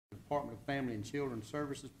Department of Family and Children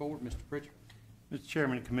Services Board. Mr. Pritchard. Mr.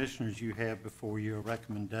 Chairman and Commissioners, you have before you a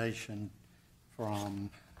recommendation from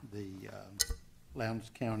the Lowndes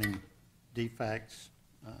County DFCS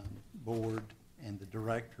Board and the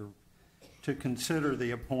Director to consider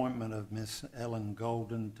the appointment of Ms. Ellen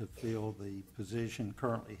Golden to fill the position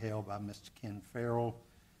currently held by Mr. Ken Farrell.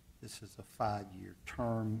 This is a 5-year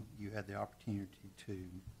term. You had the opportunity to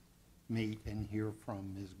meet and hear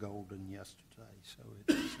from Ms. Golden yesterday, so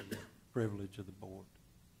it's a privilege of the board.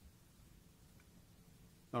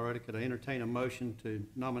 All righty, could I entertain a motion to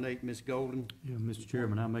nominate Ms. Golden? Yeah, Mr.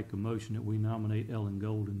 Chairman, I make a motion that we nominate Ellen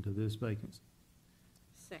Golden to this vacancy.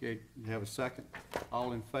 Second. Okay, you have a second.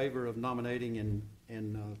 All in favor of nominating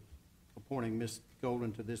and appointing Ms.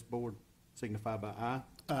 Golden to this board signify by aye.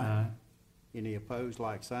 Aye. Any opposed,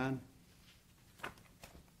 like sign.